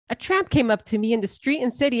tramp came up to me in the street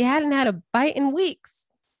and said he hadn't had a bite in weeks.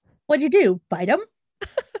 What'd you do? Bite him?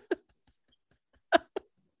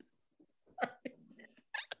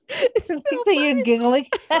 It's still that you're giggling.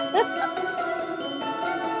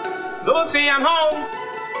 Lucy, I'm home.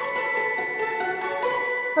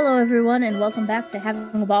 Hello, everyone, and welcome back to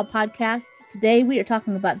Having a Ball podcast. Today, we are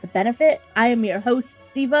talking about The Benefit. I am your host,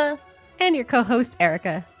 Steva. And your co-host,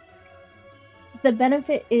 Erica. The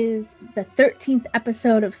Benefit is the 13th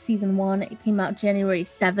episode of season 1. It came out January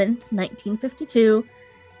 7th, 1952.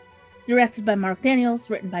 Directed by Mark Daniels,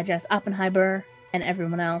 written by Jess Oppenheimer, and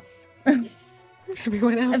everyone else.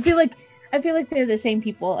 Everyone else. I feel like they're the same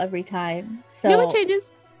people every time. So no, it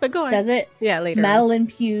changes, but go on. Does it? Yeah, later. Madeline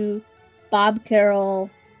Pugh, Bob Carroll.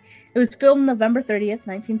 It was filmed November 30th,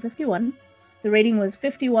 1951. The rating was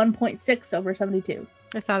 51.6 over 72.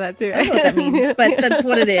 I saw that too. I don't know what that means, but that's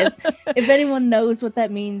what it is. If anyone knows what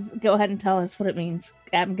that means, go ahead and tell us what it means.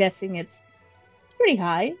 I'm guessing it's pretty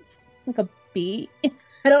high, like a B.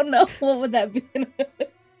 I don't know. What would that be?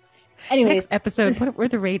 Anyways, next episode, what were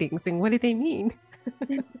the ratings and what did they mean?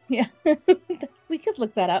 Yeah, we could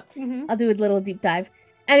look that up. Mm-hmm. I'll do a little deep dive.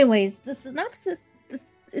 Anyways, the synopsis,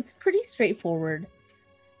 it's pretty straightforward.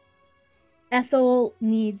 Ethel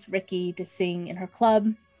needs Ricky to sing in her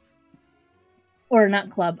club. Or not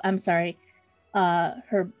club, I'm sorry.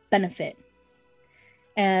 Her benefit.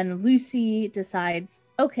 And Lucy decides,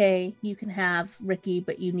 okay, you can have Ricky,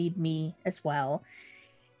 but you need me as well.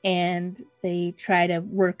 And they try to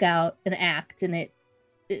work out an act, and it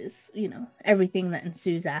is, everything that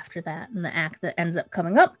ensues after that, and the act that ends up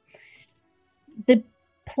coming up. The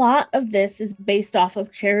plot of this is based off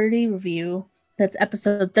of Charity Review. That's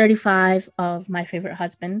episode 35 of My Favorite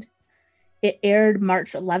Husband. It aired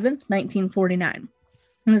March 11th, 1949.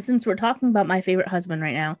 And since we're talking about My Favorite Husband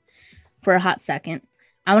right now for a hot second,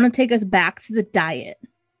 I want to take us back to the diet.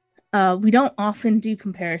 We don't often do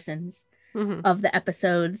comparisons of the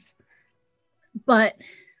episodes, but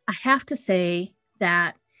I have to say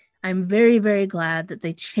that I'm very, very glad that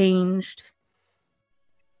they changed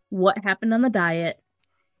what happened on the diet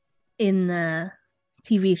in the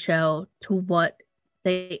TV show to what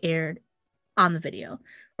they aired on the video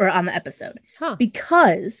or on the episode.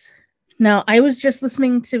 Because now I was just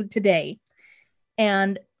listening to today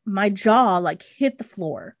and my jaw hit the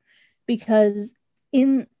floor because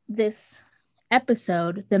in this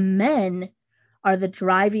episode, the men are the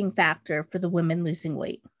driving factor for the women losing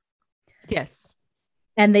weight. Yes.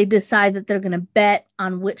 And they decide that they're going to bet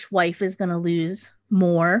on which wife is going to lose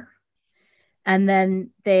more. And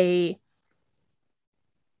then they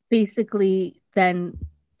basically then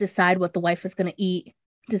decide what the wife is going to eat,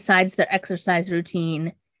 decides their exercise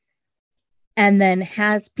routine, and then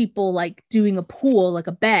has people doing a pool,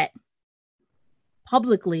 a bet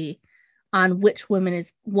publicly on which woman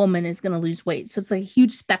is going to lose weight. So it's a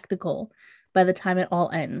huge spectacle by the time it all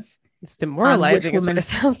ends. It's demoralizing is what it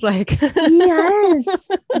sounds like. Yes.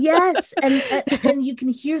 And you can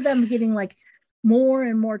hear them getting more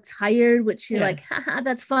and more tired, which you're haha,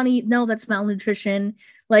 that's funny. No, that's malnutrition.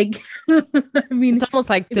 I mean, it's almost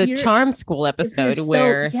like the Charm School episode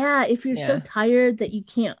where if you're so tired that you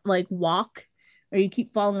can't walk or you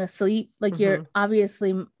keep falling asleep, you're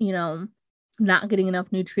obviously, not getting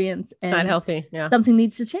enough nutrients. It's not healthy. Yeah. Something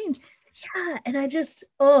needs to change. Yeah. And I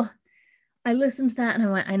listened to that and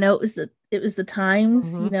I went, I know it was the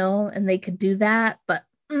times, and they could do that, but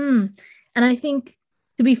and I think,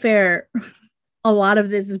 to be fair, a lot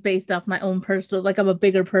of this is based off my own personal, I'm a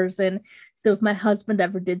bigger person. So if my husband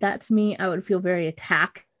ever did that to me, I would feel very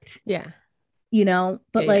attacked. Yeah.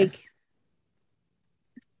 But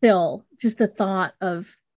still just the thought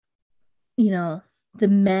of, the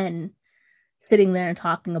men sitting there and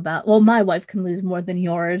talking about, well, my wife can lose more than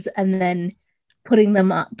yours. And then putting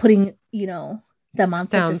them on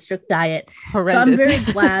such a strict diet. Horrendous. So I'm very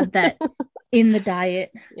glad that in the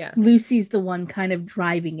diet, Lucy's the one kind of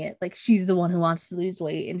driving it. She's the one who wants to lose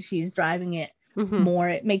weight and she's driving it more.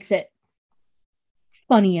 It makes it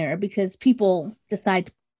funnier because people decide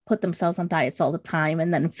to put themselves on diets all the time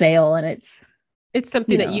and then fail, and it's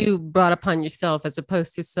something that you brought upon yourself as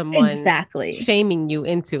opposed to someone shaming you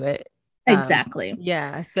into it. Exactly.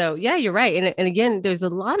 So you're right. And again, there's a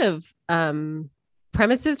lot of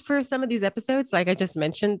premises for some of these episodes, like I just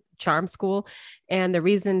mentioned, Charm School, and the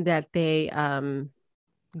reason that they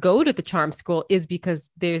go to the Charm School is because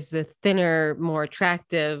there's a thinner, more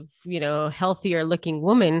attractive, healthier looking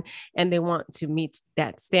woman, and they want to meet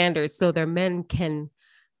that standard so their men can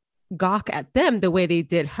gawk at them the way they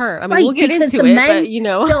did her. I mean, we'll get into it, but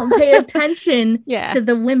don't pay attention to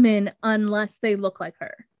the women unless they look like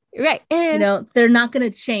her. Right. And they're not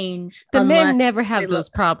going to change. the men unless never they have those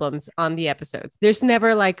problems on the episodes. There's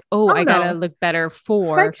never like, oh, I gotta look better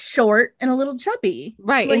for Fred's short and a little chubby.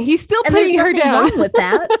 right. Like, and he's still and putting there's her nothing down. wrong with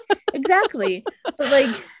that. Exactly. But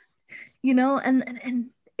like, and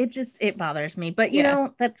it bothers me. But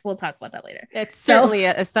we'll talk about that later. It's certainly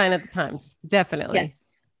a sign of the times. Definitely. Yes.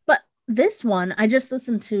 But this one, I just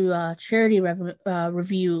listened to Charity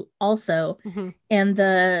review also, and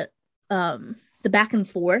the back and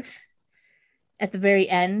forth at the very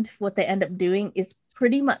end, what they end up doing is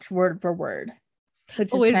pretty much word for word,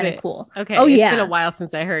 which is kind of cool. Okay. Oh, it's been a while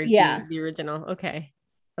since I heard the original. Okay.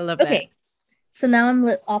 I love that. Okay. So now I'm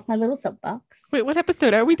off my little soapbox. Wait, what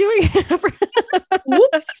episode are we doing?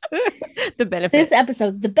 Whoops. The Benefit. This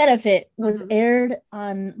episode, The Benefit, was aired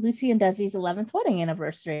on Lucy and Desi's 11th wedding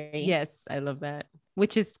anniversary. Yes, I love that.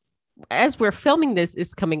 Which is, as we're filming this,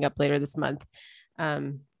 is coming up later this month.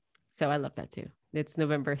 So I love that too. It's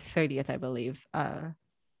November 30th, I believe.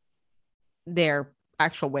 Their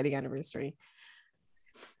actual wedding anniversary.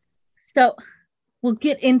 So we'll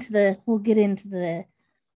get into the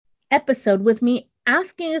episode with me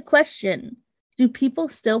asking a question. Do people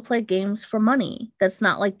still play games for money that's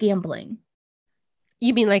not like gambling?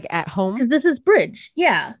 You mean like at home? Because this is bridge.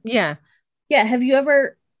 Yeah. Yeah. Yeah. Have you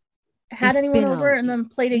ever had anyone over and then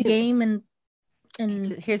played a game and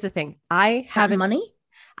here's the thing. I haven't money?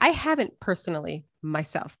 I haven't personally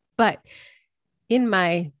myself, but in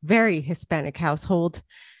my very Hispanic household,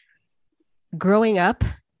 growing up,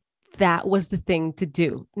 that was the thing to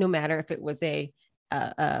do. No matter if it was a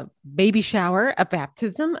baby shower, a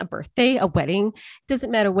baptism, a birthday, a wedding,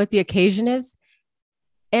 doesn't matter what the occasion is.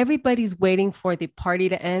 Everybody's waiting for the party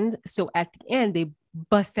to end. So at the end, they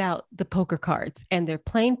bust out the poker cards and they're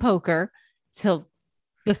playing poker till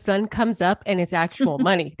the sun comes up and it's actual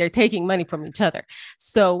money. They're taking money from each other.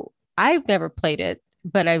 So I've never played it,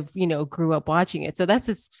 but I've, grew up watching it. So that's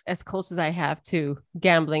as close as I have to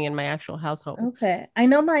gambling in my actual household. Okay. I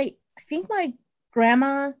know I think my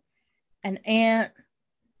grandma and aunt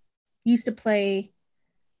used to play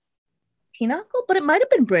pinochle, but it might have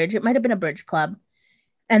been bridge. It might have been a bridge club.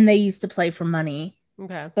 And they used to play for money.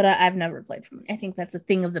 Okay. But I've never played for money. I think that's a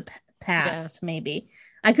thing of the past, maybe.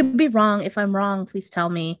 I could be wrong. If I'm wrong, please tell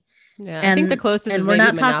me. Yeah, I think the closest is we're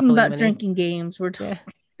not talking Monopoly about money. drinking games. We're talking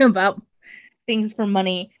about things for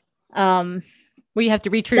money. Well, you have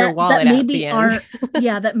to reach for your wallet at the end.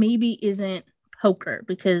 That maybe isn't poker,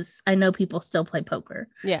 because I know people still play poker.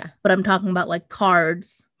 Yeah. But I'm talking about like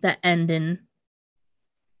cards that end in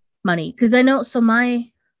money. Because I know, so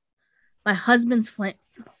my husband's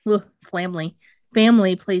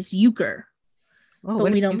family plays euchre. Oh,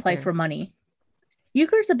 but we don't play for money.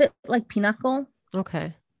 Euchre's a bit like pinochle. Okay.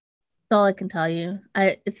 That's all I can tell you.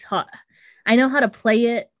 It's hard. I know how to play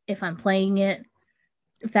it if I'm playing it,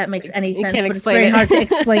 if that makes any sense, but it's very hard to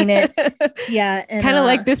explain it. Yeah. Kind of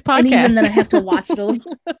like this podcast. And even then I have to watch it a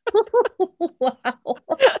little. Wow.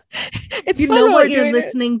 It's you know what you're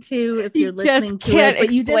listening to if you're listening to it,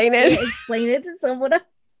 but you just can't explain it to someone else.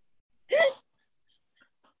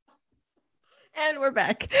 And we're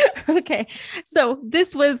back. Okay. So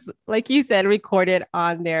this was, like you said, recorded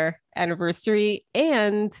on their anniversary.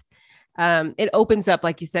 And it opens up,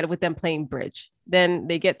 like you said, with them playing bridge. Then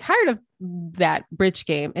they get tired of that bridge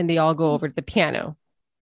game and they all go over to the piano.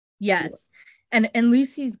 Yes. And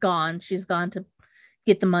Lucy's gone. She's gone to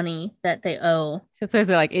get the money that they owe. So it's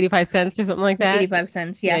like 85 cents or something like that. 85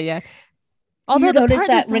 cents. Yeah. Yeah. Although you notice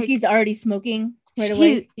that Ricky's already smoking right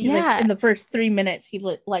away. Yeah. In the first 3 minutes, he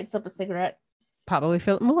lights up a cigarette. Probably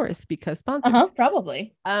Philip Morris because sponsors.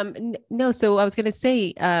 Probably. No. So I was going to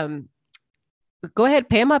say, go ahead,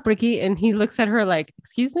 pay him up, Ricky. And he looks at her like,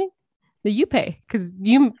 excuse me? You pay, because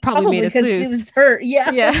you probably made us lose. She was hurt.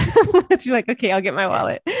 Yeah. Yeah. She's like, okay, I'll get my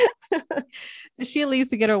wallet. So she leaves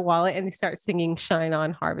to get her wallet and they start singing Shine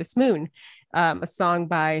On Harvest Moon, a song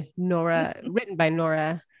written by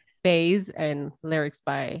Nora Bayes and lyrics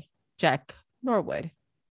by Jack Norwood.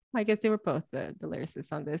 I guess they were both the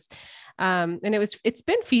lyricists on this. And it's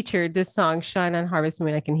been featured, this song, Shine On Harvest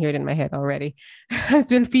Moon. I can hear it in my head already. It's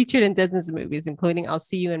been featured in dozens of movies, including I'll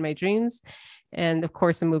See You in My Dreams. And of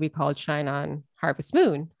course, a movie called Shine On Harvest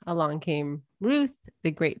Moon. Along Came Ruth,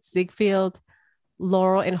 The Great Ziegfeld,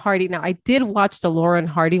 Laurel and Hardy. Now, I did watch the Laurel and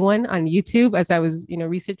Hardy one on YouTube as I was,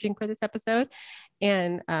 researching for this episode.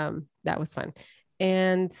 And that was fun.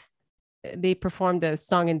 And they performed a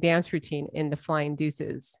song and dance routine in The Flying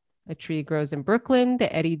Deuces, A Tree Grows in Brooklyn,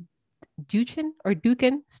 the Eddie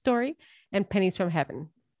Dukin story, and Pennies from Heaven.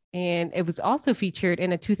 And it was also featured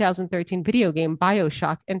in a 2013 video game,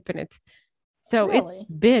 BioShock Infinite. So Really? it's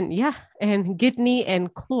been, yeah. And Gidney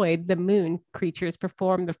and Cloyd, the moon creatures,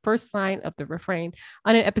 performed the first line of the refrain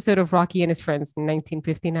on an episode of Rocky and His Friends in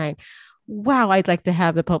 1959. Wow, I'd like to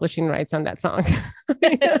have the publishing rights on that song.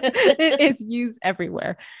 It is used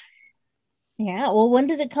everywhere. Yeah. Well, when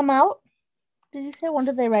did it come out? Did you say when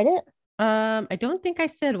did they write it? I don't think I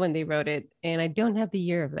said when they wrote it, and I don't have the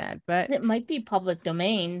year of that, but It might be public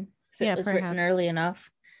domain if it was written early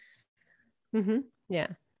enough. Yeah.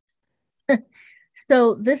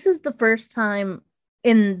 So this is the first time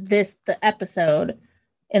in the episode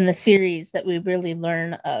in the series that we really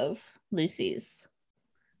learn of Lucy's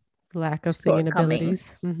Lack of singing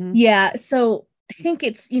abilities. Yeah. So I think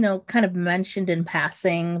it's, kind of mentioned in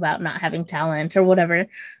passing about not having talent or whatever,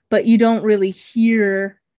 but you don't really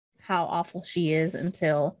hear how awful she is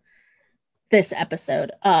until this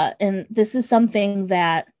episode. And this is something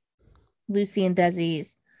that Lucy and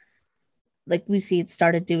Desi's, like Lucy had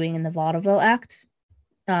started doing in the vaudeville act.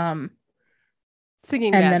 Singing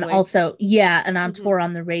and badly. then also and on tour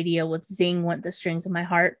on the radio with Zing Went the Strings of My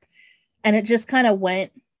Heart, and it just kind of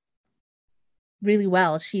went really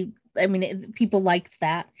well. People liked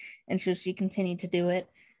that, and she continued to do it.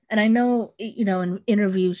 And I know, in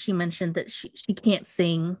interviews she mentioned that she can't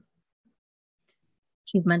sing.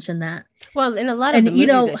 She's mentioned that. Well, in a lot of the movies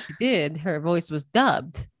that she did, her voice was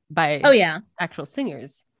dubbed by actual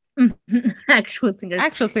singers. Actual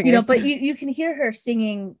singers. But you can hear her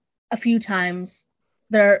singing a few times.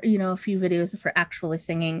 There are, a few videos of her actually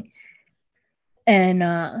singing,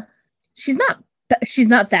 and she's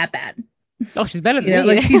not that bad. Oh, she's better than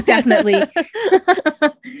me. Like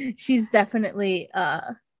she's definitely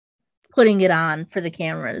putting it on for the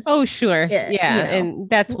cameras. Oh, sure. Yeah. And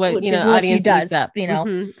that's what, audience does up.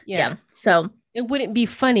 Yeah. So it wouldn't be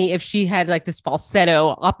funny if she had like this falsetto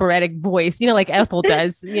operatic voice, like Ethel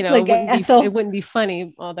does, like it wouldn't be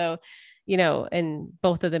funny, although, and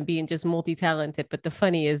both of them being just multi-talented. But the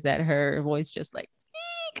funny is that her voice just like,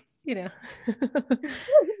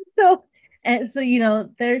 So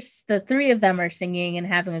there's the three of them are singing and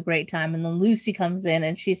having a great time. And then Lucy comes in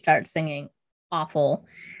and she starts singing awful.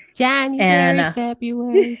 January,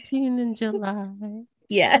 February, June, and July.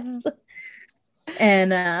 Yes.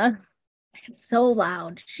 And it's so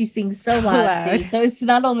loud. She sings so loud too. So it's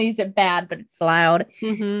not only is it bad, but it's loud.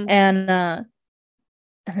 And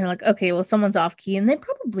they're like, okay, well, someone's off key, and they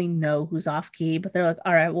probably know who's off key, but they're like,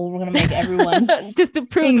 all right, well, we're gonna make everyone just to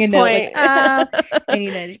prove the point.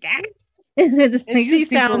 And she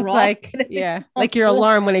sounds like like your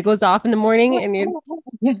alarm when it goes off in the morning, and you.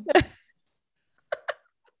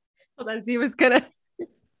 Hold on, Z was gonna.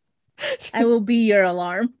 I will be your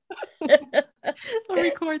alarm. I'll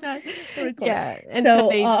record that. Yeah, and so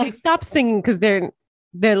they stop singing because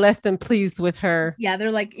they're less than pleased with her. Yeah,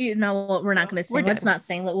 they're like, you know what, we're not going to sing. Let's not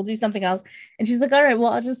sing. We'll do something else. And she's like, all right,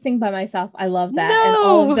 well, I'll just sing by myself. I love that. No! And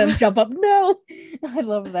all of them jump up. No, I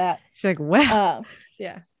love that. She's like, wow.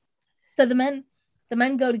 Yeah. So the men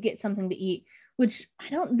go to get something to eat, which I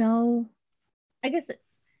don't know. I guess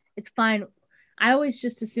it's fine. I always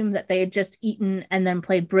just assumed that they had just eaten and then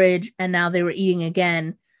played bridge, and now they were eating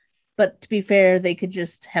again. But to be fair, they could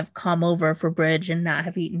just have come over for bridge and not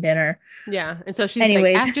have eaten dinner. Yeah. And so she's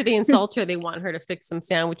like, after they insult her, they want her to fix some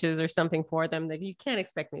sandwiches or something for them. Like, you can't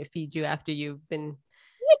expect me to feed you after you've been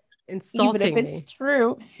insulting me. Even if it's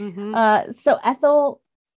true. So Ethel,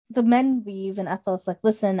 the men leave, and Ethel's like,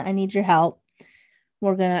 listen, I need your help.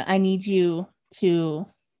 I need you to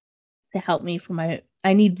help me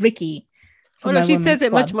I need Ricky. Oh no, she says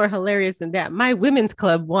it much more hilarious than that. My women's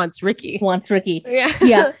club wants Ricky.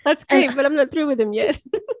 Yeah. That's great, but I'm not through with him yet.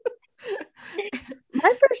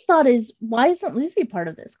 My first thought is, why isn't Lucy part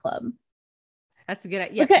of this club? That's a good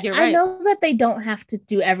idea. Okay, you're right. I know that they don't have to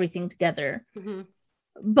do everything together,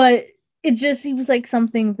 but it just seems like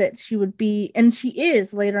something that she would be, and she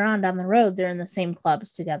is later on down the road. They're in the same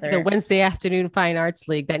clubs together. The Wednesday afternoon Fine Arts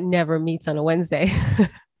League that never meets on a Wednesday.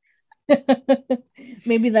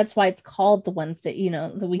 Maybe that's why it's called the Wednesday,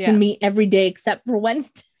 that we can meet every day except for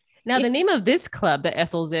Wednesday. Now, the name of this club that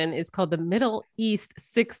Ethel's in is called the Middle East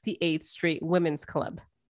 68th Street Women's Club.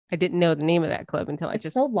 I didn't know the name of that club until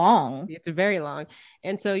it's so long. It's very long.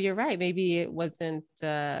 And so you're right. Maybe it wasn't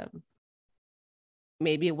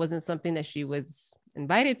something that she was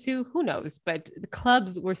invited to. Who knows? But the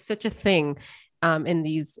clubs were such a thing in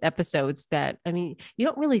these episodes that, I mean, you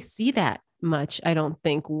don't really see that much. I don't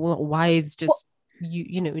think wives just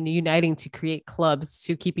uniting to create clubs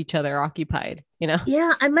to keep each other occupied.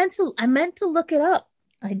 Yeah, I meant to look it up.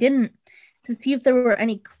 I didn't, to see if there were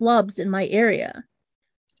any clubs in my area.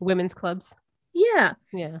 Women's clubs. Yeah.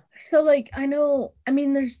 Yeah. So like,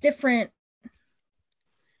 there's different,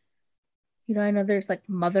 I know there's like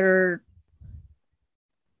mother.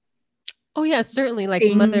 Oh yeah, certainly like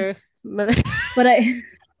things, mother. But I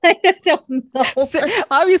don't know. So,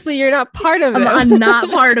 obviously, you're not part of them. I'm not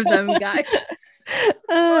part of them, guys.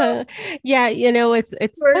 Yeah,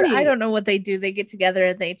 it's funny. I don't know what they do. They get together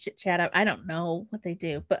and they chit chat. I don't know what they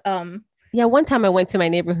do, but yeah, one time I went to my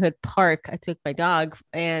neighborhood park. I took my dog,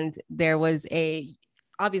 and there was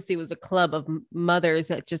obviously it was a club of mothers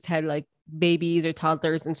that just had like babies or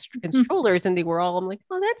toddlers and strollers, and they were all. I'm like,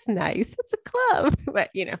 oh, that's nice. It's a club, but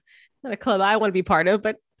not a club I want to be part of,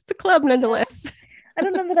 but it's a club nonetheless. I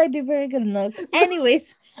don't know that I do very good in those.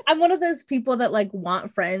 Anyways, I'm one of those people that like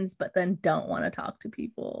want friends, but then don't want to talk to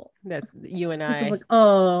people. That's you and I. Like,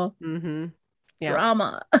 oh, yeah.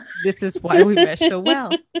 Drama. This is why we mesh so well.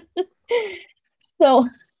 So,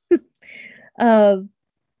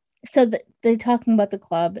 they're talking about the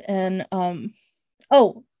club, and when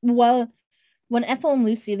Ethel and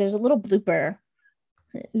Lucy, there's a little blooper,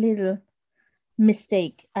 little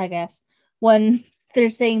mistake, I guess, when they're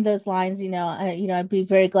saying those lines, I'd be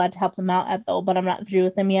very glad to help them out, Ethel, but I'm not through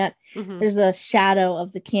with them yet. There's a shadow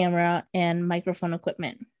of the camera and microphone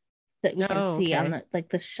equipment that we can see on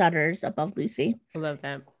the shutters above Lucy. I love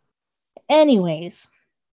that. Anyways,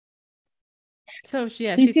 so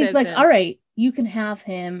Lucy's like, all right, you can have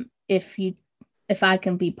him if I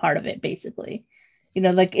can be part of it, basically.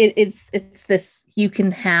 Like it's this, you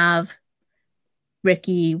can have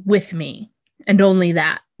Ricky with me and only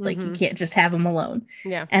that. Like, you can't just have him alone.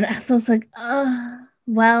 Yeah. And I was like,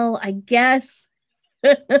 well, I guess.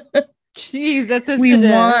 Jeez, that's such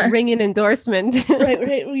a ringing endorsement.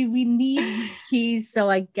 right. We need keys, so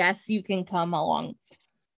I guess you can come along.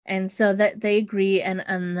 And so that they agree, and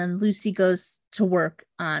then Lucy goes to work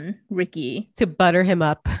on Ricky. To butter him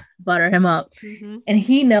up. And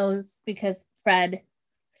he knows because Fred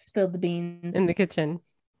spilled the beans. In the kitchen.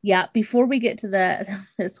 Yeah, before we get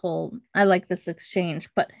to I like this exchange,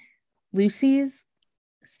 but Lucy's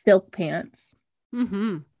silk pants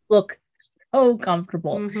look so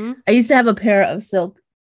comfortable. I used to have a pair of silk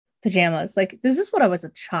pajamas. Like, this is when I was a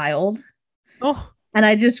child. Oh. And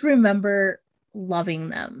I just remember loving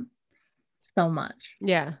them so much.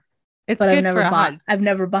 Yeah. It's good for I've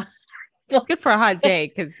never bought. It's good for a hot day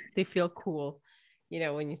because they feel cool,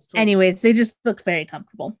 when you sleep. Anyways, they just look very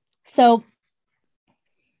comfortable. So,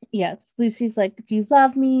 yes, Lucy's like, do you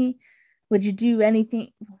love me? Would you do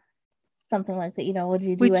anything? Something like that, would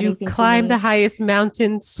you do anything? Would you climb the highest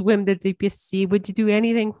mountain, swim the deepest sea? Would you do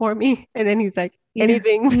anything for me? And then he's like,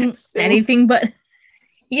 anything. Anything but,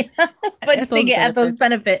 but to get Ethel's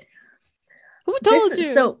benefit. Who told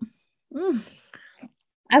you? So,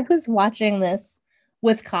 I was watching this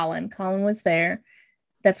with Colin. Colin was there.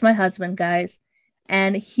 That's my husband, guys.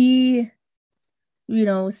 And he,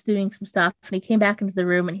 was doing some stuff, and he came back into the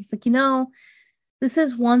room, and he's like, this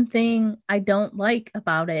is one thing I don't like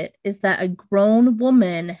about it, is that a grown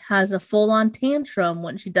woman has a full-on tantrum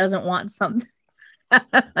when she doesn't want something.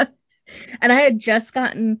 And I had just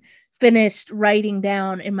gotten finished writing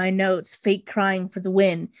down in my notes, fake crying for the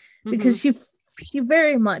win, because she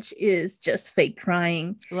very much is just fake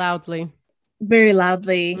crying. Very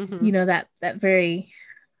loudly. That very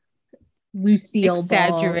Lucille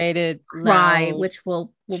exaggerated cry, which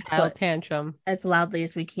we'll child put tantrum as loudly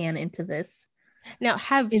as we can into this. Now,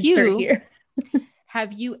 have you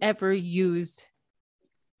ever used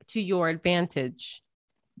to your advantage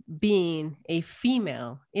being a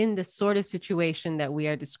female in the sort of situation that we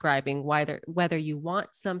are describing, whether you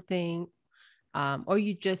want something or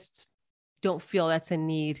you just don't feel that's a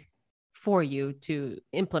need for you to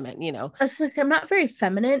implement, I was going to say, I'm not very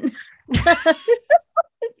feminine.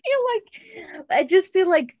 I just feel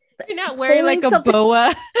like you're not wearing like a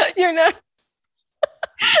boa. You're not.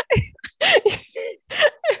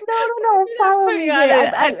 No. Follow me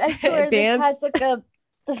here. I swear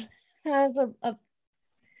this has a.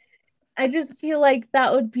 I just feel like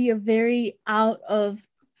that would be a very out of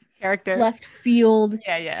character, left field.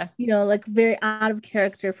 Yeah. Like very out of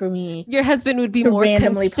character for me. Your husband would be more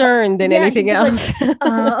concerned than anything else.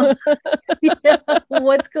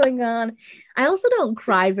 What's going on? I also don't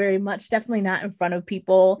cry very much. Definitely not in front of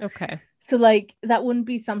people. Okay. So like that wouldn't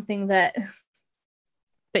be something that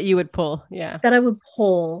you would pull. Yeah. That I would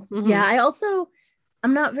pull. Yeah.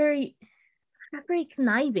 I'm not very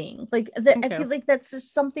conniving. Like I feel like that's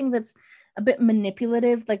just something that's a bit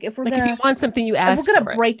manipulative. Like if if you want something, you ask. If we're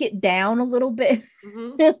gonna break it down a little bit,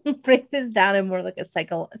 break this down in more like a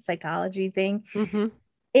psychology thing.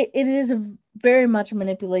 It is very much a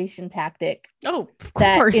manipulation tactic. Oh, of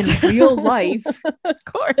course. In real life, of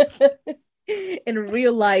course, in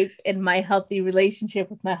real life, in my healthy relationship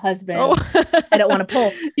with my husband, I don't want to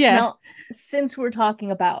pull. Yeah. Now, since we're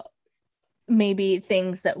talking about maybe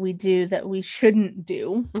things that we do that we shouldn't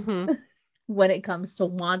do when it comes to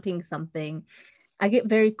wanting something, I get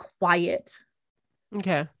very quiet.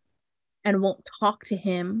 Okay. And won't talk to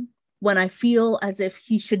him when I feel as if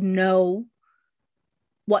he should know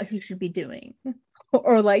what he should be doing.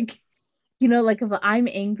 Or like, like if I'm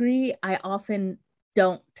angry, I often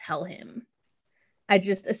don't tell him. I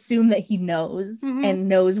just assume that he knows and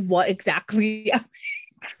knows what exactly I'm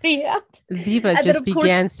angry at. Ziva just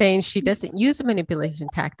began saying she doesn't use a manipulation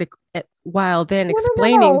tactic while then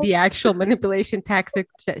explaining the actual manipulation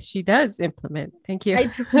tactics that she does implement. Thank you. I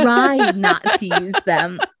try not to use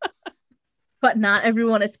them, but not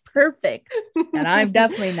everyone is perfect. And I'm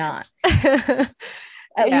definitely not.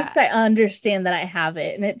 At least I understand that I have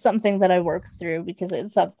it. And it's something that I work through because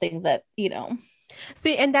it's something that,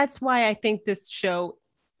 See, and that's why I think this show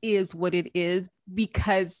is what it is,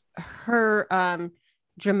 because her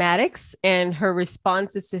dramatics and her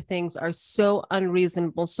responses to things are so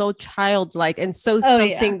unreasonable, so childlike, and so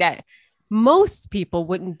something that most people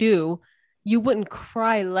wouldn't do. You wouldn't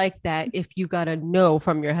cry like that if you got a no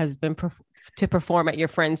from your husband to perform at your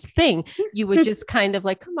friend's thing. You would just kind of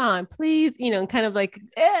like, come on, please, kind of like,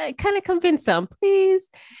 kind of convince them, please.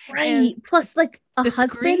 Right. And plus, like a the husband,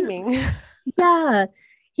 screaming. Yeah,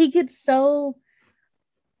 he gets so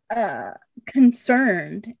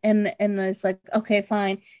concerned, and it's like, okay,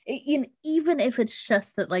 fine. Even if it's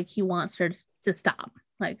just that, like, he wants her to stop,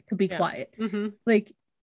 like, to be quiet. Like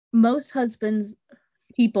most husbands.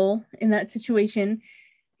 People in that situation,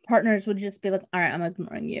 partners would just be like, all right, I'm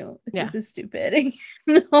ignoring you. This is stupid.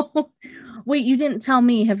 No. Wait, you didn't tell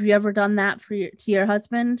me. Have you ever done that to your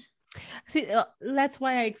husband? See, that's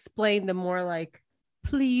why I explained the more like,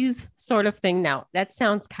 please sort of thing. Now that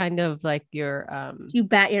sounds kind of like your you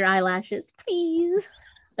bat your eyelashes, please.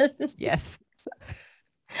 Yes.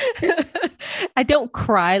 I don't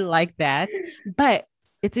cry like that, but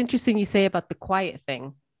it's interesting you say about the quiet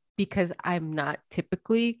thing, because I'm not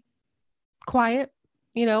typically quiet.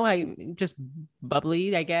 I'm just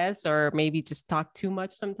bubbly, I guess, or maybe just talk too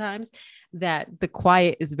much sometimes, that the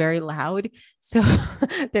quiet is very loud. So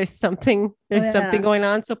there's something going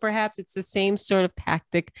on. So perhaps it's the same sort of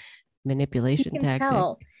tactic, manipulation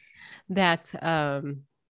tactic that,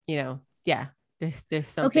 there's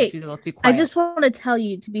something. Okay. She's a little too quiet. I just want to tell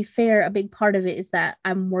you, to be fair, a big part of it is that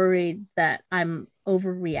I'm worried that I'm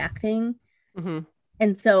overreacting.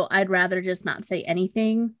 And so I'd rather just not say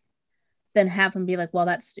anything than have him be like, well,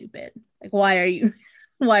 that's stupid. Like, why are you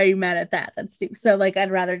mad at that? That's stupid. So like, I'd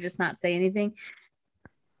rather just not say anything.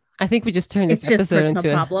 I think we just turned this episode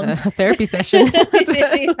into a therapy session.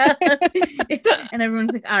 And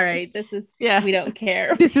everyone's like, all right, this is, we don't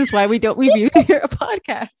care. This is why we don't review your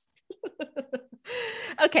podcast.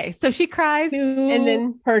 Okay, so she cries and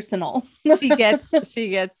then personal. she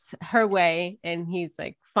gets her way, and he's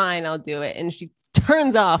like, fine, I'll do it. And she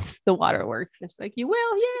turns off the waterworks, and she's like, you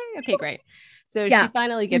will? Yay. Okay, great. So she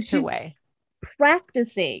finally gets her way.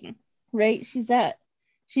 Practicing, right? She's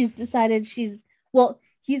decided he's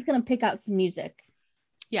gonna pick out some music.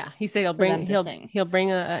 Yeah, he said he'll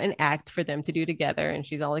bring an act for them to do together, and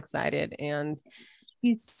she's all excited, and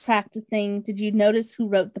he's practicing. Did you notice who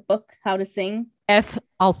wrote the book, How to Sing? F.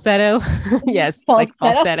 Falsetto. Yes, like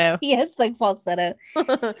falsetto. Yes, like falsetto.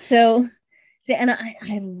 So, and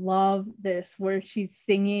I love this where she's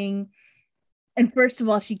singing, and first of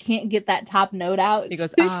all, she can't get that top note out. She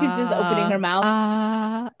goes, she's just opening her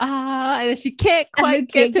mouth, and then she can't quite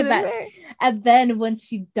get to that. And then when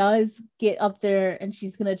she does get up there and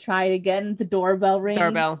she's gonna try it again, the doorbell rings.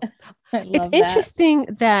 It's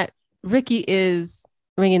interesting that Ricky is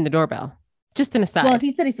ringing the doorbell. Just an aside. Well,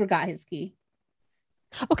 he said he forgot his key.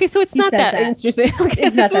 Okay, so it's not that interesting. Okay,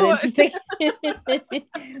 it's not that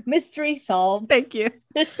interesting. Mystery solved. Thank you.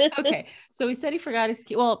 Okay, so he said he forgot his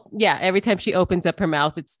key. Well, yeah, every time she opens up her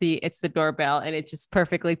mouth, it's the doorbell, and it's just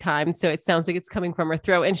perfectly timed. So it sounds like it's coming from her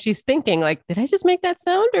throat, and she's thinking like, did I just make that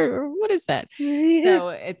sound, or what is that? So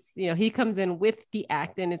it's, he comes in with the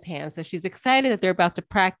act in his hand. So she's excited that they're about to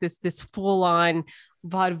practice this full-on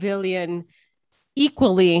vaudevillian,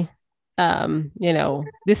 equally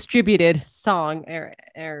distributed song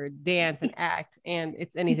or dance and act, and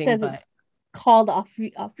it's anything but. It's called off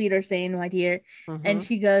Wiedersehen, my dear. And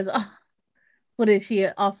she goes, oh, what is she?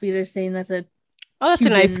 Off Wiedersehen? That's a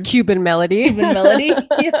nice Cuban melody.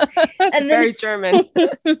 Yeah. And very German.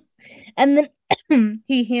 And then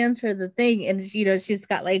he hands her the thing, and she's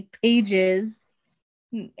got like pages.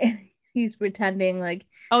 He's pretending like,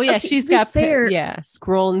 oh yeah, she's got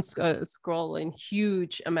scrolling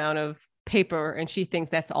huge amount of paper and she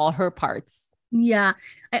thinks that's all her parts. Yeah.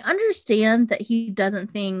 I understand that he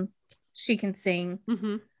doesn't think she can sing,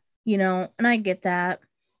 you know, and I get that.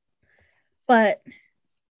 But,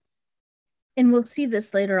 and we'll see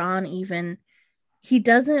this later on even, he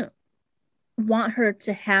doesn't want her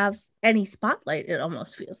to have any spotlight, it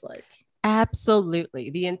almost feels like.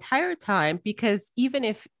 Absolutely. The entire time, because even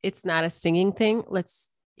if it's not a singing thing,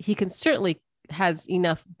 he can certainly has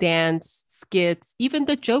enough dance, skits, even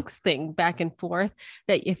the jokes thing back and forth,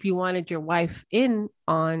 that if you wanted your wife in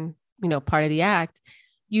on, you know, part of the act,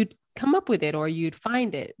 you'd come up with it or you'd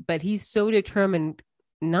find it. But he's so determined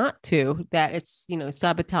not to, that it's, you know,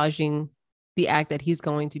 sabotaging the act that he's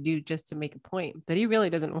going to do just to make a point. But he really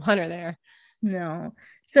doesn't want her there. No.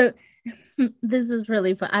 So this is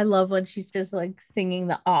really fun. I love when she's just like singing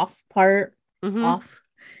the off part, off.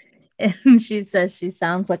 And she says she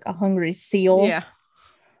sounds like a hungry seal. Yeah.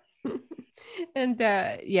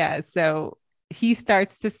 And so he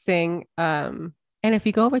starts to sing. And if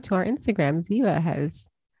you go over to our Instagram, Ziva has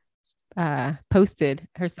posted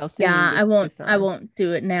herself singing. Yeah, I won't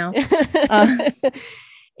do it now.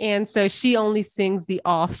 And so she only sings the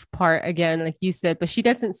off part again, like you said, but she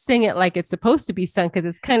doesn't sing it like it's supposed to be sung because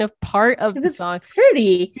it's kind of part of the song.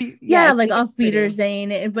 Pretty. Like off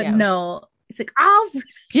Wiedersehen, but no. It's like off.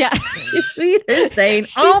 Yeah. Wiedersehen.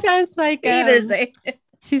 She sounds like Wiedersehen.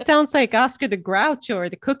 She sounds like Oscar the Grouch or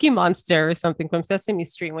the Cookie Monster or something from Sesame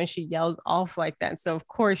Street when she yells off like that. So of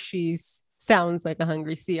course she sounds like a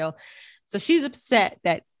hungry seal. So she's upset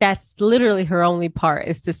that that's literally her only part,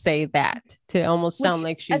 is to say that, to almost sound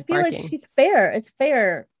like she's barking. I feel like she's fair. It's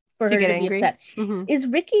fair for her to be upset. Is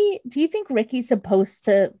Ricky, do you think Ricky's supposed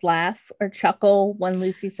to laugh or chuckle when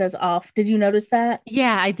Lucy says off? Did you notice that?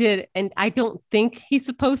 Yeah, I did. And I don't think he's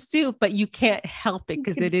supposed to, but you can't help it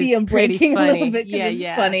because it is pretty funny.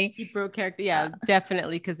 Yeah. Funny. He broke character. Yeah,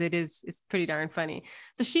 definitely. Because it's pretty darn funny.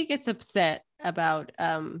 So she gets upset about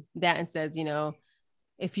that and says, you know,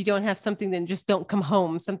 if you don't have something, then just don't come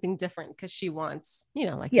home, something different. Because she wants, you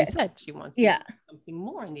know, like you said, she wants something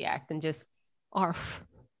more in the act than just arf.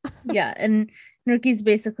 Yeah, and Ricky's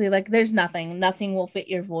basically like, there's nothing will fit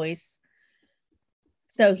your voice.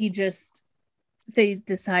 So they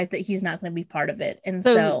decide that he's not going to be part of it. And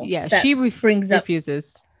so she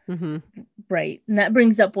refuses. Right. And that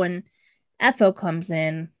brings up when Ethel comes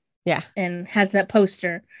in and has that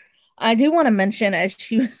poster. I do want to mention, as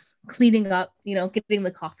she was cleaning up, you know, getting the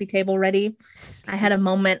coffee table ready, I had a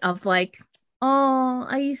moment of like, oh,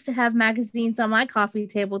 I used to have magazines on my coffee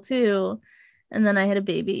table too. And then I had a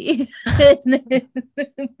baby. It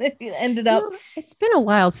ended up. It's been a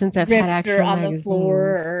while since I've had actual on magazines. The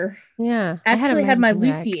floor. Yeah, I had my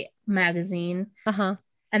Lucy magazine. And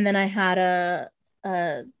then I had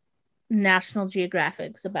a National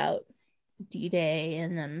Geographic's about D-Day,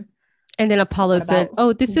 and then Apollo said,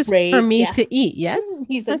 "Oh, this is for me to eat." Yes,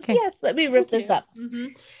 he's like, "Yes, let me rip this up."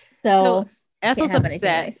 So Ethel's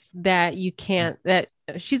upset that you can't. That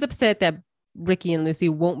she's upset that Ricky and Lucy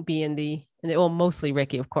won't be in the. Well, mostly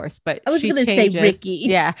Ricky, of course, but I was going to say Ricky.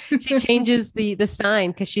 Yeah, she changes the sign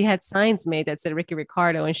because she had signs made that said Ricky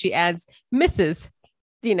Ricardo, and she adds Mrs.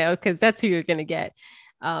 You know, because that's who you're going to get.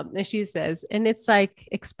 And she says, and it's like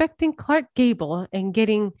expecting Clark Gable and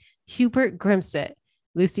getting Hubert Grimsett.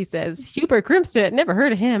 Lucy says, Hubert Grimsett, never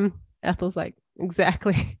heard of him. Ethel's like,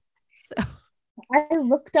 exactly. So I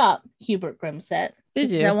looked up Hubert Grimsett. Did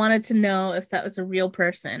you? I wanted to know if that was a real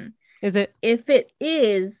person. Is it? If it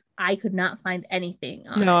is, I could not find anything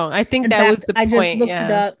on No, it. I think that was the point. I just looked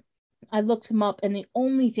it up. I looked him up, and the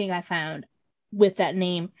only thing I found with that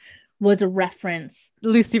name was a reference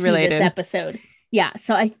Lucy related this episode. Yeah,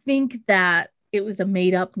 so I think that it was a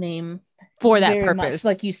made up name for that purpose, much,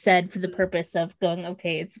 like you said, for the purpose of going,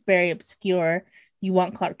 okay, it's very obscure. You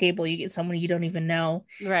want Clark Gable, you get someone you don't even know,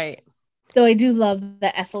 right? So I do love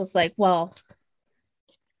that Ethel's like, well,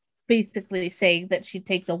 basically saying that she'd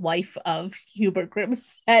take the wife of Hubert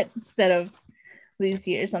Grimsett instead of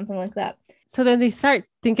Lucy or something like that. So then they start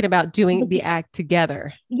thinking about doing the act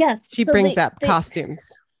together. Yes. She brings up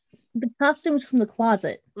costumes. The costumes from the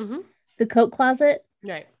closet. The coat closet.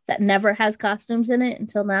 Right. That never has costumes in it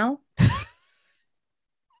until now.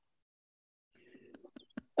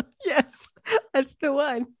 Yes. That's the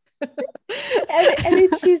one. and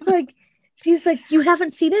she's like, you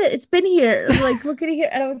haven't seen it? It's been here. Like, look at it here.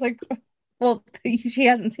 And I was like, well, she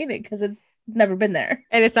hasn't seen it because it's never been there.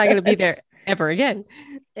 And it's not going to be there ever again.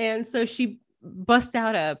 And so she busts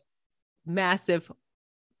out a massive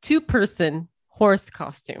 2-person horse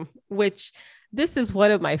costume, which this is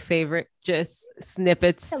one of my favorite just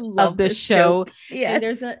snippets of the show.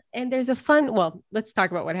 Yes. And there's a fun, well, let's talk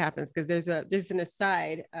about what happens, because there's an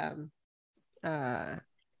aside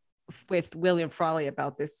with William Frawley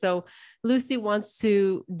about this. So Lucy wants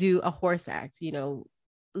to do a horse act.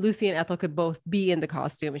 Lucy and Ethel could both be in the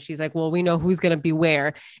costume, and she's like, well, we know who's going to be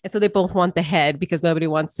where. And so they both want the head because nobody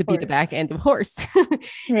wants to be the back end of horse.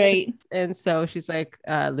 Right. And so she's like,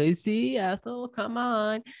 Lucy, Ethel, come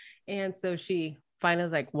on. And so she finally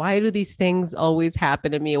is like, why do these things always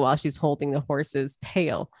happen to me, while she's holding the horse's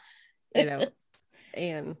tail,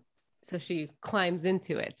 and so she climbs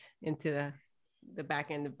into the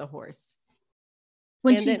back end of the horse.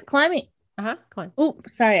 When she's climbing. Come on. Oh,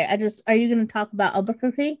 sorry. Are you going to talk about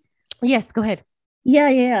Albuquerque? Yes, go ahead.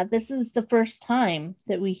 Yeah. This is the first time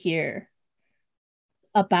that we hear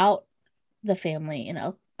about the family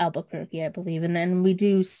in Albuquerque, I believe. And then we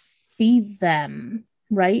do see them,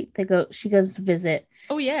 right? She goes to visit.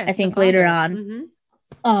 Oh, yes. I think later on.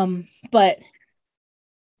 Mm-hmm. But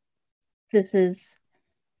this is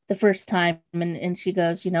the first time. And she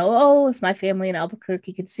goes, if my family in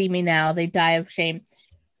Albuquerque could see me now, they'd die of shame.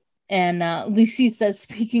 And Lucy says,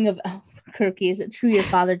 speaking of Albuquerque, is it true your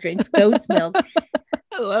father drinks goat's milk?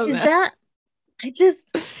 I love that.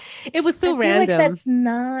 It was so random.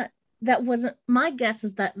 That wasn't, my guess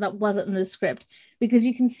is that wasn't in the script, because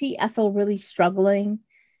you can see Ethel really struggling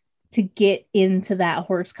to get into that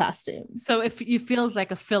horse costume. So if it feels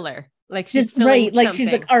like a filler, like she's right, like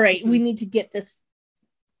she's like, all right, we need to get this.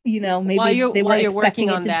 Maybe they weren't expecting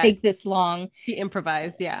it to take this long. She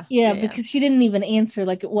improvised, yeah, because she didn't even answer,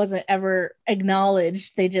 like it wasn't ever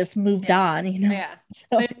acknowledged. They just moved on, Yeah,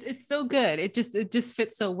 so. But it's so good. It just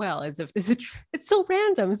fits so well. As if it's so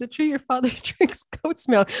random. Is it true your father drinks goat's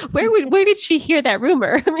milk? Where did she hear that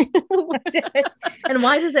rumor? I mean, and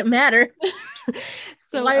why does it matter?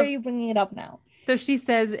 So why are you bringing it up now? So she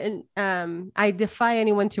says, I defy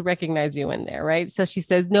anyone to recognize you in there, right? So she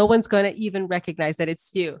says, no one's going to even recognize that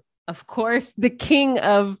it's you. Of course, the king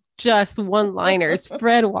of just one-liners,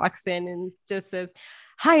 Fred, walks in and just says,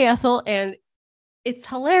 hi, Ethel. And it's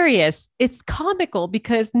hilarious. It's comical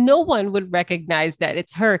because no one would recognize that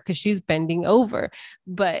it's her because she's bending over.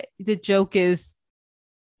 But the joke is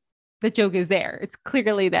there. It's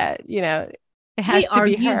clearly that, it has to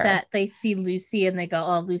be her. That they see Lucy and they go,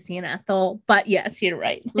 oh, Lucy and Ethel. But yes, you're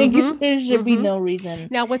right. There should be no reason.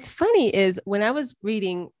 Now, what's funny is when I was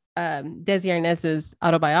reading Desi Arnaz's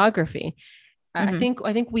autobiography, I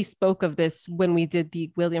think we spoke of this when we did the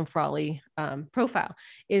William Frawley profile,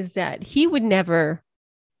 is that he would never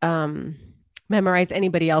memorize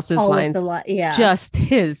anybody else's lines, just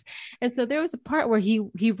his. And so there was a part where he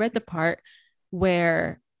read the part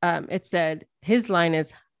where it said his line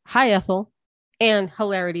is, hi, Ethel. And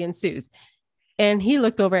hilarity ensues. And he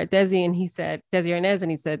looked over at Desi Arnaz, and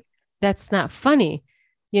he said, that's not funny.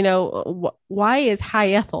 Why is hi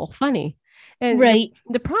Ethel funny? And right.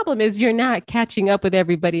 The problem is you're not catching up with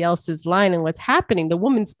everybody else's line and what's happening. The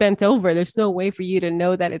woman's bent over. There's no way for you to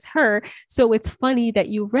know that it's her. So it's funny that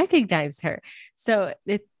you recognize her. So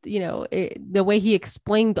the way he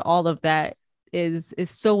explained all of that is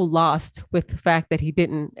so lost with the fact that he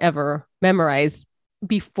didn't ever memorize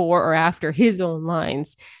before or after his own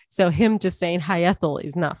lines. So him just saying hi Ethel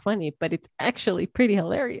is not funny, but it's actually pretty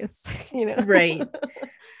hilarious, Right.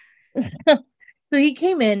 So he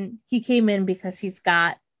came in because he's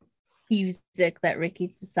got music that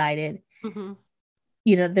Ricky's decided.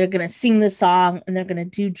 Mm-hmm. They're gonna sing the song and they're gonna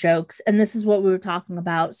do jokes, and this is what we were talking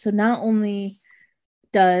about. So not only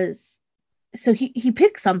he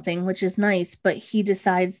picks something, which is nice, but he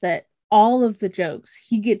decides that all of the jokes,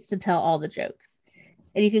 he gets to tell all the jokes.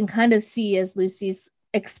 And you can kind of see as Lucy's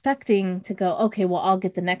expecting to go, okay, well, I'll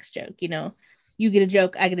get the next joke. You get a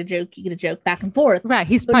joke, I get a joke, you get a joke, back and forth. Right.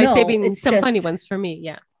 He's probably saving some funny ones for me.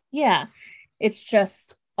 Yeah. Yeah. It's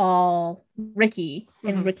just all Ricky,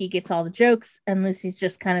 and Ricky gets all the jokes, and Lucy's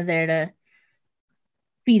just kind of there to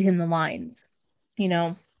feed him the lines,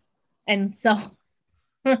 And so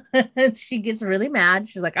she gets really mad.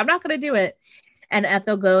 She's like, I'm not going to do it. And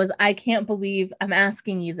Ethel goes, I can't believe I'm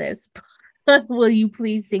asking you this. Will you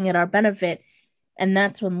please sing at our benefit? And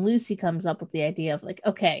that's when Lucy comes up with the idea of like,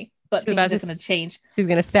 okay, but things are going to change. She's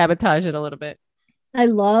going to sabotage it a little bit. I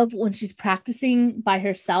love when she's practicing by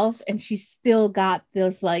herself and she's still got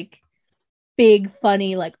those like big,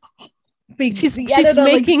 funny, like big. She's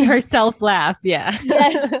making herself laugh. Yeah.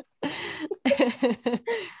 Yes.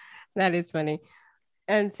 That is funny.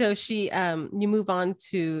 And so you move on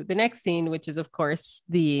to the next scene, which is, of course,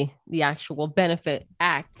 the actual benefit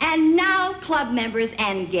act. And now, club members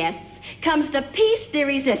and guests, comes the piece de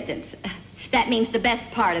resistance. That means the best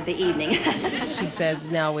part of the evening. She says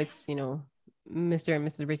now it's, Mr. and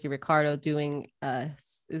Mrs. Ricky Ricardo doing,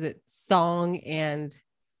 is it song and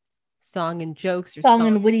song and jokes or Song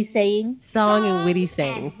and witty sayings. Song and witty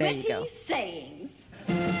sayings. There you go. Sayings.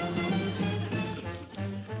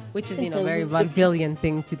 Which is, very vaudevillian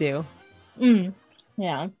thing to do.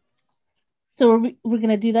 Yeah. So we're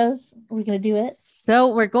gonna do those. We're gonna do it.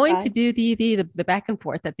 So we're going to do the back and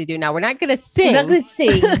forth that they do now. We're not gonna sing. We're not gonna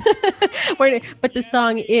sing. But the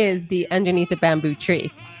song is the Underneath the Bamboo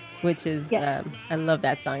Tree, which is yes. I love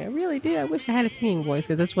that song. I really do. I wish I had a singing voice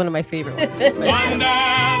because it's one of my favorite ones. Under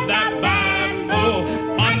the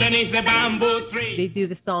bamboo, underneath the bamboo tree. They do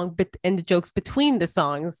the song and the jokes between the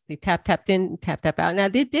songs. They tap in, tap out. Now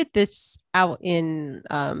they did this out in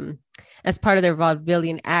as part of their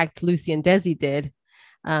vaudevillian act. Lucy and Desi did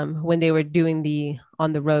when they were doing the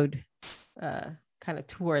on the road kind of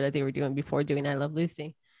tour that they were doing before doing I Love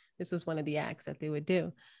Lucy. This was one of the acts that they would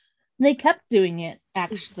do. They kept doing it,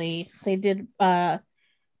 actually. They did it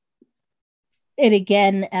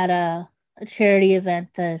again at a charity event,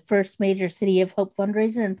 the first major City of Hope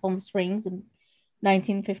fundraiser in Palm Springs in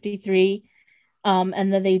 1953.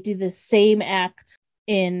 And then they do the same act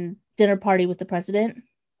in Dinner Party with the President,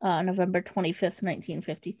 November 25th,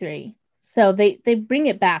 1953. So they bring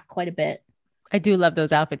it back quite a bit. I do love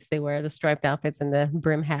those outfits they wear, the striped outfits and the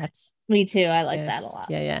brim hats. Me too. I like that a lot.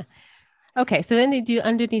 Yeah. Okay, so then they do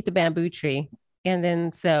Underneath the Bamboo Tree. And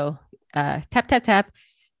then tap.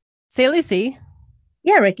 Say, Lucy.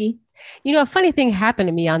 Yeah, Ricky. A funny thing happened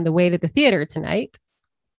to me on the way to the theater tonight.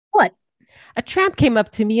 What? A tramp came up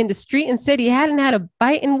to me in the street and said he hadn't had a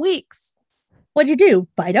bite in weeks. What'd you do?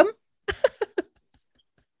 Bite him?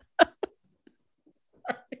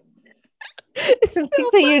 It's so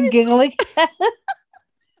that you're giggling.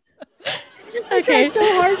 Okay. It's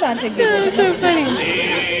so hard not to giggle. It's so funny.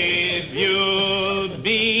 If you'll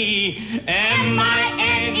be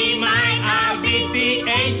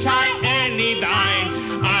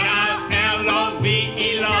M-I-N-E-M-I-R-D-T-H-I-N-E-dine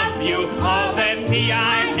R-L-O-V-E love you all the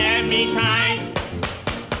T-I-M-E time.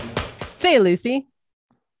 Say, Lucy.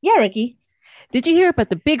 Yeah, Ricky. Did you hear about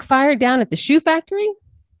the big fire down at the shoe factory?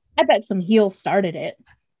 I bet some heels started it.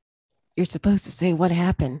 You're supposed to say what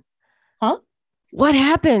happened. Huh? What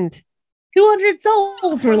happened? 200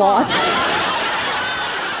 souls were lost.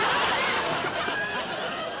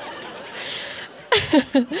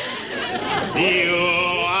 You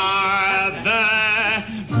are the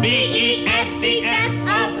B-E-S-D-S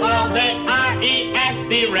of all the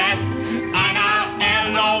R-E-S-D rest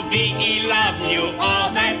R-L-O-V-E love you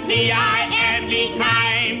all the T-I-M-E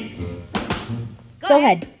time. Go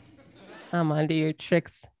ahead. I'm onto your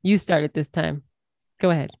tricks. You started this time.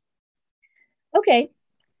 Go ahead. Okay.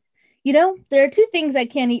 There are two things I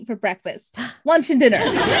can't eat for breakfast. Lunch and dinner.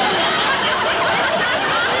 We'll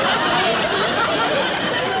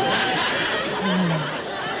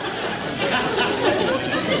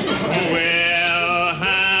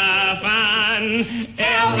have an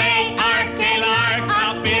L-A-R-K-Lark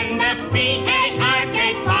up in the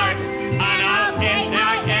P-A-R-K park. And I'll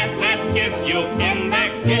N-I-S-S kiss you in the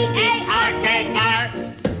K-A-R-K-R.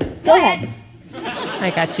 Go ahead. I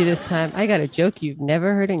got you this time. I got a joke you've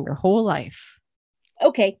never heard in your whole life.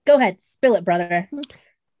 Okay, go ahead. Spill it, brother.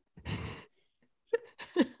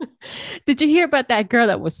 Did you hear about that girl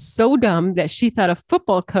that was so dumb that she thought a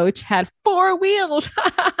football coach had 4 wheels?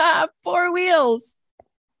 4 wheels.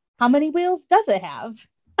 How many wheels does it have?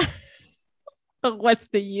 What's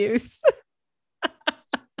the use?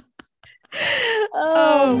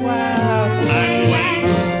 Oh, wow. And when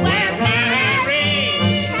we're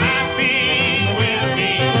married, happy we'll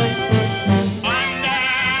be under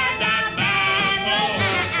the bamboo,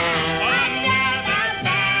 under the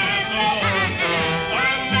bamboo,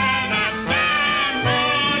 under the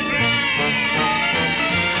bamboo tree.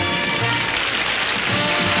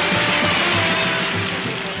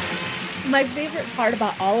 My favorite part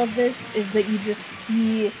about all of this is that you just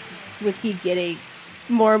see Ricky getting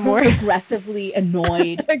More and more aggressively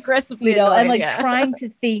annoyed. aggressively and annoyed, like yeah. trying to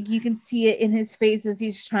think. You can see it in his face as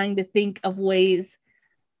he's trying to think of ways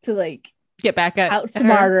to like Get back at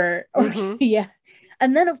outsmart her. Or, Mhm. yeah.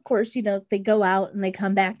 And then of course, they go out and they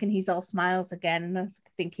come back and he's all smiles again. And I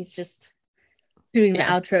think he's just doing the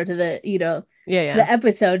outro to the, yeah. the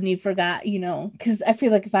episode, and you forgot, because I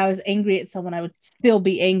feel like if I was angry at someone, I would still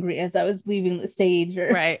be angry as I was leaving the stage,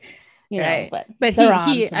 or Right. right. But they're on,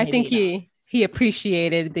 he so I think maybe he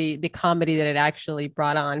appreciated the comedy that it actually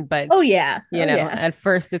brought on. But not. Oh yeah. at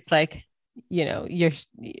first it's like, you're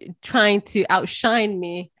trying to outshine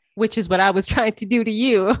me, which is what I was trying to do to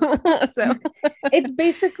you. So It's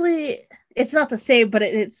basically, it's not the same, but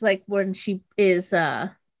it's like when she is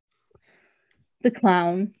the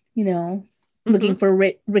clown, looking for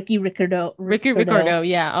Ricky Ricardo. Ricky Ricardo.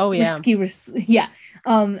 Yeah. Oh yeah. Yeah.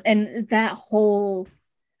 And that whole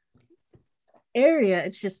area,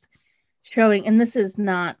 it's just showing, and this is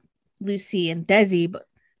not Lucy and Desi, but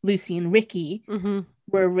Lucy and Ricky,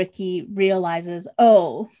 where Ricky realizes,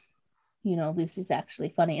 oh, Lucy's actually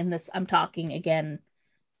funny. And this, I'm talking again,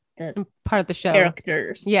 the part of the show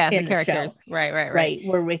characters. Yeah, the characters. Right.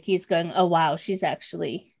 Where Ricky's going, oh wow, she's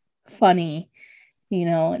actually funny,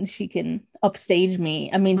 and she can upstage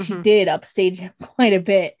me. I mean, she did upstage him quite a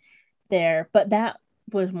bit there, but that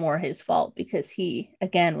was more his fault because he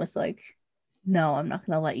again was like, no, I'm not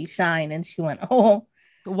gonna let you shine. And she went, oh,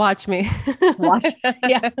 watch me.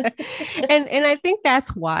 Yeah. And I think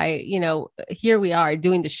that's why, here we are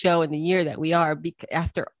doing the show in the year that we are,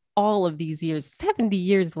 after all of these years, 70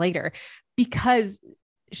 years later, because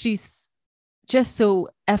she's just so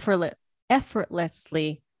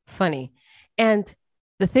effortlessly funny. And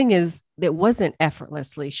the thing is, it wasn't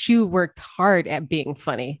effortlessly. She worked hard at being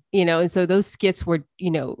funny, and so those skits were,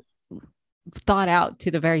 thought out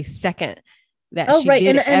to the very second that she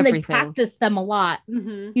did everything. And they practiced them a lot.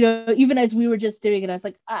 Even as we were just doing it, I was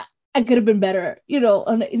like, I could have been better,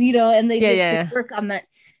 and they they work on that,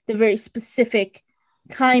 the very specific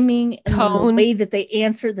timing and tone, the way that they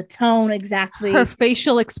answer, the tone exactly. Her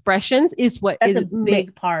facial expressions is what is a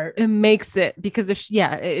big part. It makes it, because if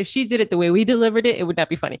she did it the way we delivered it, it would not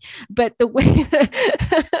be funny. But the way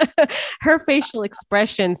her facial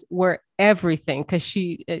expressions were everything, because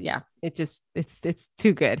it's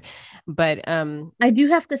too good. But I do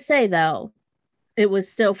have to say though, it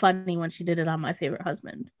was still funny when she did it on My Favorite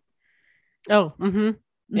Husband. Oh,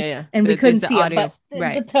 yeah. And we couldn't see audio. It,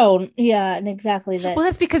 but the tone, and exactly that. Well,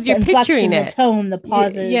 that's because you're picturing it. The tone, the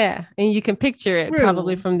pauses, and you can picture it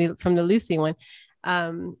probably from the Lucy one.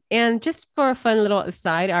 And just for a fun little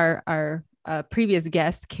aside, our previous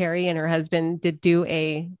guest Carrie and her husband did do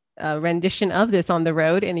a rendition of this on the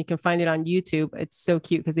road, and you can find it on YouTube. It's so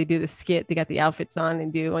cute because they do the skit. They got the outfits on and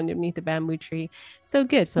do Underneath the Bamboo Tree. So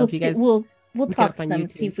good. So if you guys, we'll talk to them and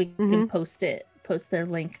see if we can post their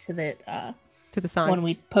link to the song when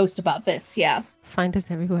we post about this. Yeah, find us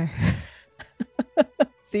everywhere.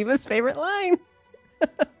 Siva's favorite line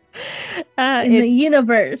in the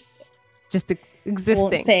universe, just existing.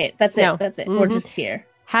 Won't say it. That's it. We're just here.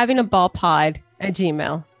 Having a ball pod at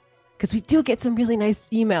Gmail, because we do get some really nice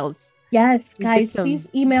emails. Yes, guys, please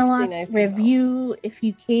email us, nice review if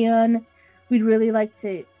you can. We'd really like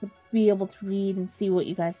to be able to read and see what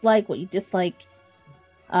you guys like, what you dislike.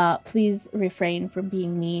 Please refrain from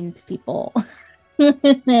being mean to people.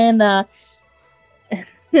 And but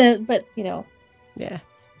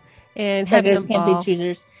and having a can't be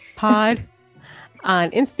choosers. Pod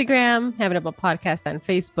on Instagram, Having a Ball Podcast on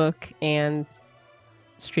Facebook, and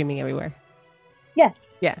streaming everywhere. Yeah.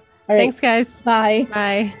 All right. Thanks, guys. Bye.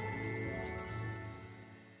 Bye.